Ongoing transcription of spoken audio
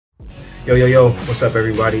Yo, what's up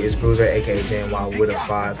everybody? It's Bruiser, aka JNY with a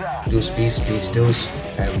 5, Deuce Beast, Beast Deuce,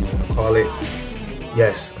 however you want to call it.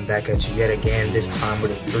 Yes, I'm back at you yet again, this time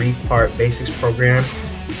with a 3-part basics program.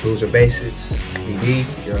 Bruiser Basics, BB,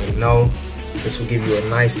 you already know. This will give you a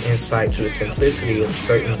nice insight to the simplicity of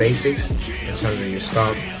certain basics in terms of your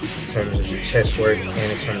stomp, in terms of your chest work,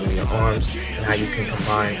 and in terms of your arms, and how you can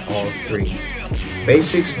combine all 3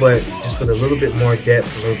 basics, but just with a little bit more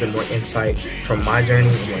depth, a little bit more insight from my journey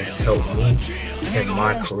and what has helped me in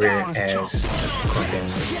my career as a KRUMP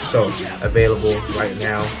dancer. So, available right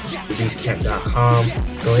now, BEASTcamp.com.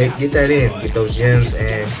 Go ahead, get that in, get those gems,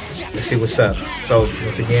 and let's see what's up. So,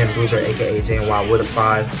 once again, Bruiser, aka JNY with a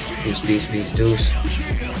 5, Deuce Beast, Beast Deuce,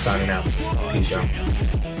 signing out. Peace, y'all.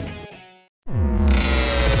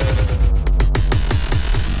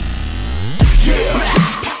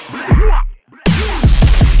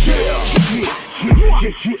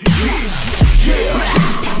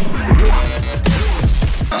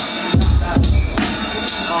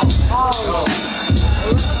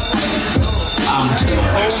 I'm the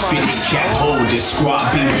 50 cat holder, squad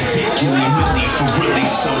be ridiculous, really for really,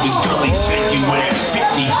 so the gully send you where that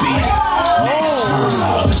 50 be. Next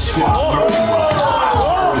murderer, squad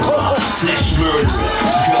murderer, flesh murderer,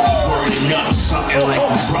 gully burning up, something like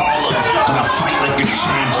a brawler. When I fight like a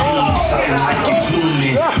champion, something like a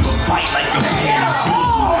human, but fight like a pansy.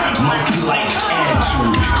 Monkey like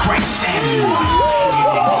Andrew, Christ Samuel.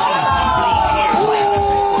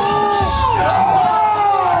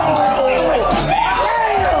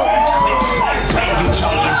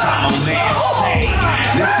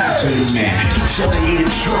 Telling you the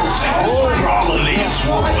truth, it's a problem in this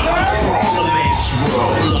world. A problem in this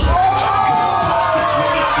world. Look, pockets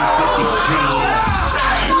will get you 50 things.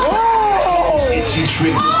 Itchy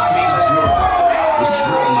triggers, big girl. What's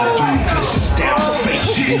wrong, my dude? Cause it's down face.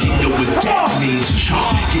 You know what that means.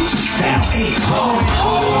 Chomp, get your style. Hey,